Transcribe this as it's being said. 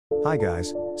Hi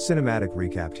guys, cinematic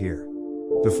recap here.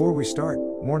 Before we start,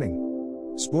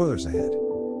 warning. Spoilers ahead.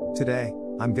 Today,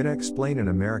 I'm gonna explain an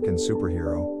American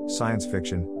superhero, science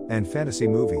fiction, and fantasy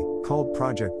movie called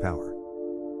Project Power.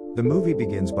 The movie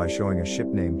begins by showing a ship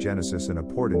named Genesis in a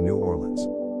port in New Orleans.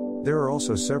 There are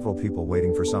also several people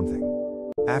waiting for something.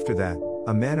 After that,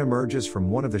 a man emerges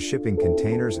from one of the shipping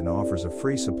containers and offers a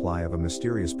free supply of a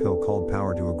mysterious pill called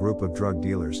Power to a group of drug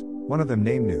dealers, one of them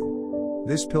named New.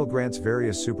 This pill grants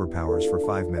various superpowers for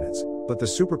 5 minutes, but the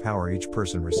superpower each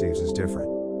person receives is different.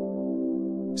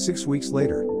 6 weeks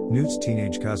later, Newt's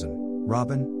teenage cousin,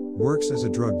 Robin, works as a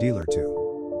drug dealer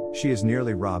too. She is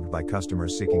nearly robbed by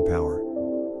customers seeking power.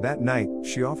 That night,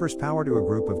 she offers power to a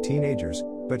group of teenagers,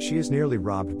 but she is nearly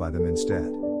robbed by them instead.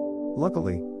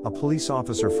 Luckily, a police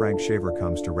officer, Frank Shaver,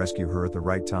 comes to rescue her at the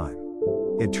right time.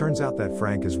 It turns out that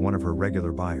Frank is one of her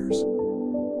regular buyers.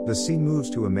 The scene moves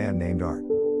to a man named Art.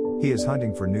 He is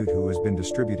hunting for Newt, who has been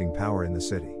distributing power in the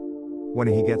city. When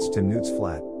he gets to Newt's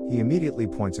flat, he immediately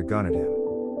points a gun at him.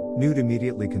 Newt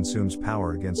immediately consumes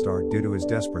power against Art due to his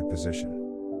desperate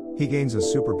position. He gains a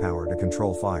superpower to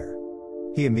control fire.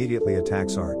 He immediately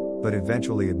attacks Art, but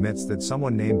eventually admits that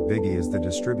someone named Biggie is the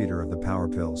distributor of the power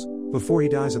pills, before he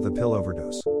dies of the pill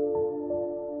overdose.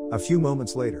 A few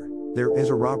moments later, there is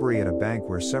a robbery at a bank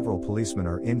where several policemen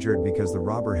are injured because the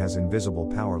robber has invisible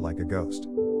power like a ghost.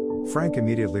 Frank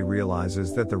immediately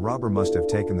realizes that the robber must have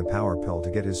taken the power pill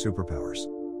to get his superpowers.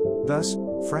 Thus,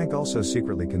 Frank also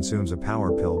secretly consumes a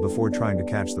power pill before trying to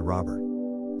catch the robber.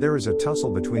 There is a tussle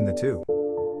between the two.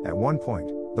 At one point,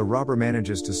 the robber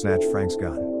manages to snatch Frank's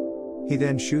gun. He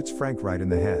then shoots Frank right in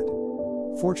the head.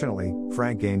 Fortunately,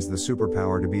 Frank gains the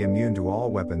superpower to be immune to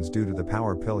all weapons due to the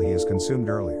power pill he has consumed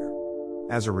earlier.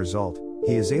 As a result,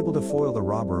 he is able to foil the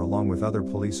robber along with other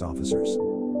police officers.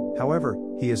 However,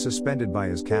 he is suspended by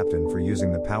his captain for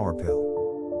using the power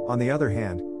pill. On the other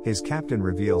hand, his captain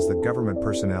reveals that government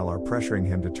personnel are pressuring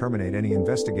him to terminate any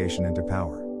investigation into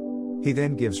power. He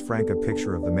then gives Frank a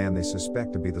picture of the man they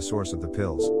suspect to be the source of the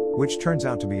pills, which turns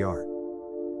out to be Art.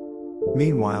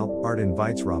 Meanwhile, Art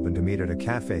invites Robin to meet at a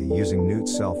cafe using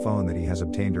Newt's cell phone that he has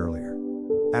obtained earlier.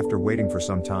 After waiting for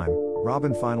some time,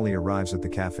 Robin finally arrives at the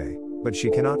cafe, but she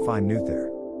cannot find Newt there.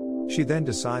 She then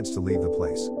decides to leave the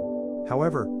place.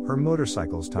 However, her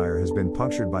motorcycle's tire has been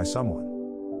punctured by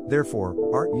someone. Therefore,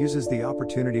 Art uses the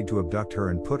opportunity to abduct her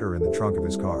and put her in the trunk of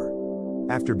his car.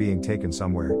 After being taken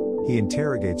somewhere, he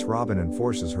interrogates Robin and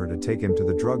forces her to take him to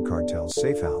the drug cartel's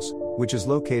safe house, which is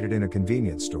located in a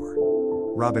convenience store.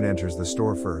 Robin enters the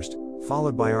store first,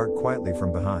 followed by Art quietly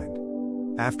from behind.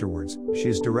 Afterwards, she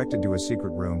is directed to a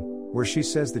secret room, where she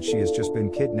says that she has just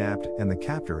been kidnapped and the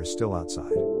captor is still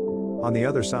outside. On the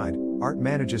other side, Art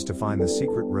manages to find the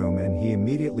secret room and he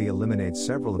immediately eliminates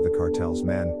several of the cartel's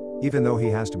men, even though he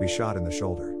has to be shot in the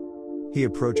shoulder. He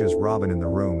approaches Robin in the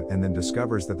room and then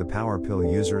discovers that the power pill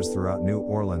users throughout New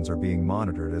Orleans are being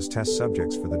monitored as test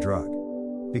subjects for the drug.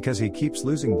 Because he keeps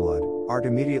losing blood, Art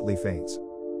immediately faints.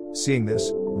 Seeing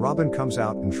this, Robin comes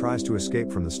out and tries to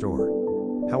escape from the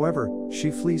store. However, she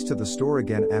flees to the store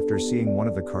again after seeing one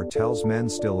of the cartel's men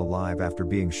still alive after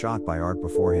being shot by Art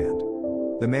beforehand.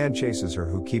 The man chases her,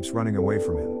 who keeps running away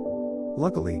from him.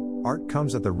 Luckily, Art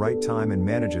comes at the right time and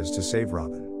manages to save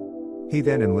Robin. He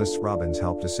then enlists Robin's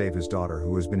help to save his daughter,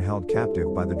 who has been held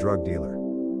captive by the drug dealer.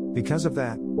 Because of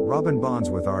that, Robin bonds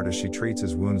with Art as she treats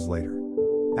his wounds later.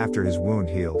 After his wound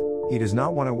healed, he does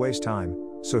not want to waste time,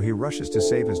 so he rushes to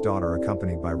save his daughter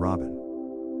accompanied by Robin.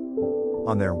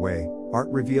 On their way, Art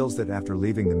reveals that after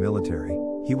leaving the military,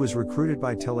 he was recruited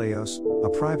by Teleos, a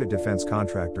private defense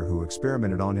contractor who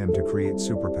experimented on him to create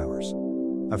superpowers.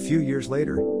 A few years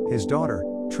later, his daughter,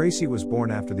 Tracy, was born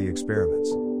after the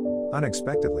experiments.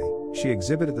 Unexpectedly, she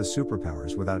exhibited the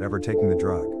superpowers without ever taking the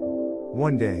drug.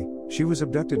 One day, she was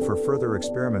abducted for further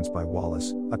experiments by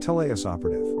Wallace, a Teleos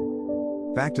operative.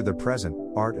 Back to the present,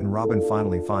 Art and Robin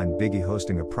finally find Biggie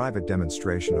hosting a private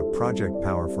demonstration of Project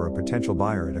Power for a potential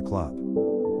buyer at a club.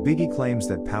 Biggie claims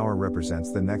that power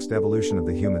represents the next evolution of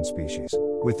the human species,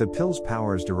 with the pill's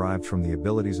powers derived from the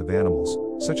abilities of animals,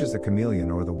 such as the chameleon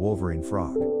or the Wolverine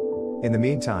frog. In the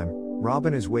meantime,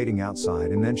 Robin is waiting outside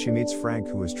and then she meets Frank,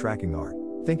 who is tracking Art,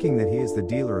 thinking that he is the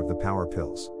dealer of the power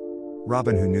pills.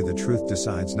 Robin, who knew the truth,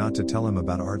 decides not to tell him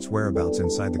about Art's whereabouts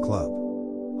inside the club.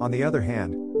 On the other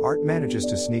hand, Art manages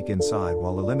to sneak inside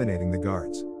while eliminating the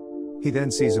guards. He then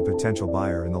sees a potential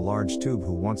buyer in the large tube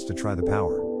who wants to try the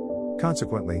power.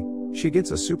 Consequently, she gets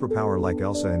a superpower like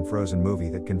Elsa in Frozen movie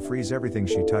that can freeze everything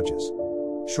she touches.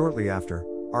 Shortly after,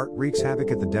 Art wreaks havoc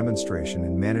at the demonstration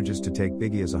and manages to take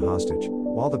Biggie as a hostage,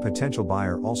 while the potential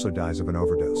buyer also dies of an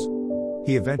overdose.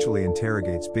 He eventually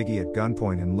interrogates Biggie at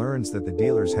gunpoint and learns that the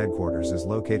dealer's headquarters is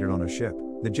located on a ship,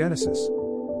 the Genesis.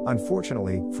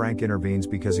 Unfortunately, Frank intervenes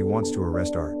because he wants to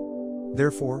arrest Art.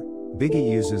 Therefore,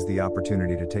 Biggie uses the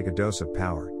opportunity to take a dose of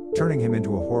power, turning him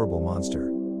into a horrible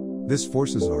monster. This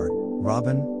forces Art,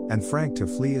 Robin, and Frank to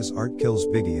flee as Art kills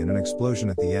Biggie in an explosion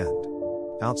at the end.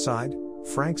 Outside,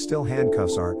 Frank still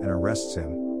handcuffs Art and arrests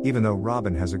him, even though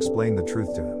Robin has explained the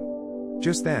truth to him.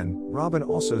 Just then, Robin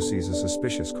also sees a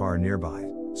suspicious car nearby,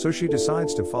 so she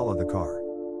decides to follow the car.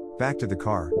 Back to the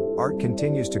car, Art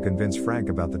continues to convince Frank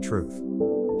about the truth.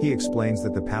 He explains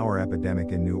that the power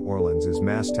epidemic in New Orleans is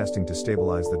mass testing to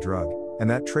stabilize the drug, and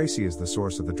that Tracy is the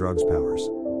source of the drug's powers.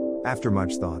 After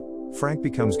much thought, Frank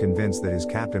becomes convinced that his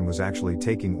captain was actually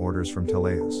taking orders from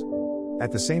Teleos.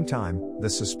 At the same time, the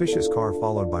suspicious car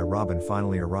followed by Robin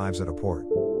finally arrives at a port.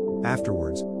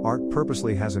 Afterwards, Art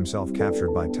purposely has himself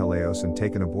captured by Teleos and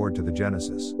taken aboard to the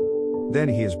Genesis. Then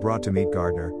he is brought to meet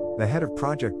Gardner, the head of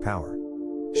Project Power.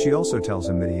 She also tells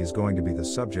him that he is going to be the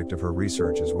subject of her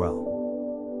research as well.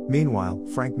 Meanwhile,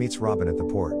 Frank meets Robin at the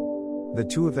port. The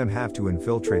two of them have to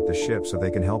infiltrate the ship so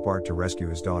they can help Art to rescue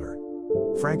his daughter.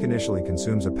 Frank initially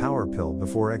consumes a power pill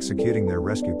before executing their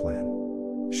rescue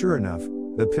plan. Sure enough,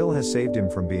 the pill has saved him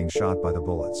from being shot by the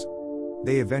bullets.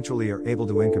 They eventually are able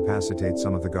to incapacitate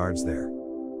some of the guards there.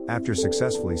 After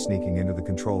successfully sneaking into the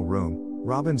control room,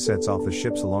 Robin sets off the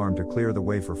ship's alarm to clear the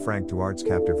way for Frank to Art's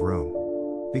captive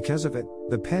room. Because of it,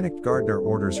 the panicked Gardner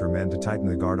orders her men to tighten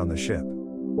the guard on the ship.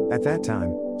 At that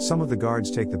time, some of the guards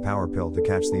take the power pill to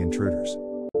catch the intruders.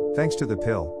 Thanks to the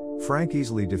pill, Frank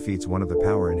easily defeats one of the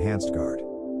power-enhanced guard.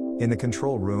 In the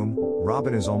control room,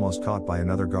 Robin is almost caught by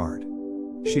another guard.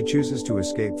 She chooses to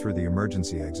escape through the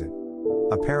emergency exit.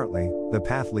 Apparently, the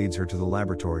path leads her to the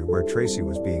laboratory where Tracy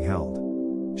was being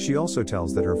held. She also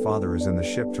tells that her father is in the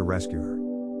ship to rescue her.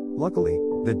 Luckily,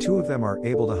 the two of them are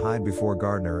able to hide before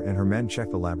Gardner and her men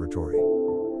check the laboratory.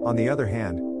 On the other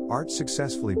hand, Art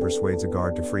successfully persuades a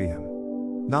guard to free him.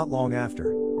 Not long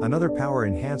after, another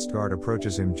power-enhanced guard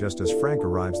approaches him just as Frank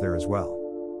arrives there as well.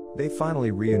 They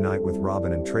finally reunite with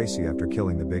Robin and Tracy after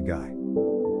killing the big guy.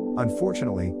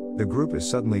 Unfortunately, the group is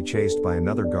suddenly chased by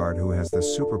another guard who has the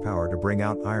superpower to bring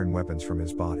out iron weapons from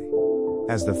his body.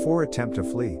 As the four attempt to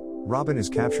flee, Robin is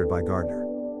captured by Gardner.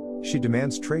 She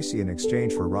demands Tracy in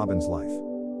exchange for Robin's life.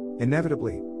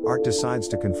 Inevitably, Art decides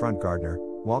to confront Gardner,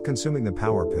 while consuming the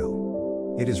power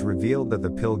pill. It is revealed that the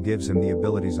pill gives him the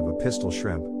abilities of a pistol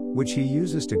shrimp, which he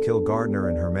uses to kill Gardner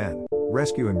and her men,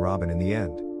 rescuing Robin in the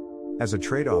end. As a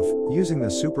trade-off, using the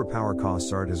superpower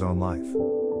costs Art his own life.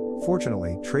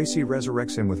 Fortunately, Tracy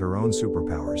resurrects him with her own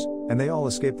superpowers, and they all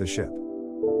escape the ship.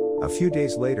 A few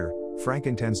days later, Frank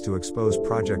intends to expose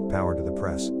Project Power to the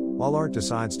press, while Art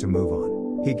decides to move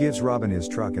on. He gives Robin his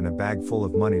truck and a bag full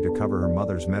of money to cover her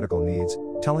mother's medical needs,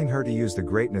 telling her to use the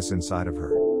greatness inside of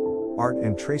her. Art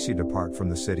and Tracy depart from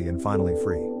the city and finally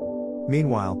free.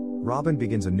 Meanwhile, Robin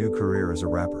begins a new career as a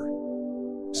rapper.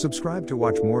 Subscribe to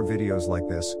watch more videos like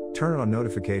this, turn on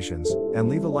notifications, and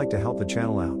leave a like to help the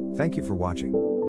channel out. Thank you for watching.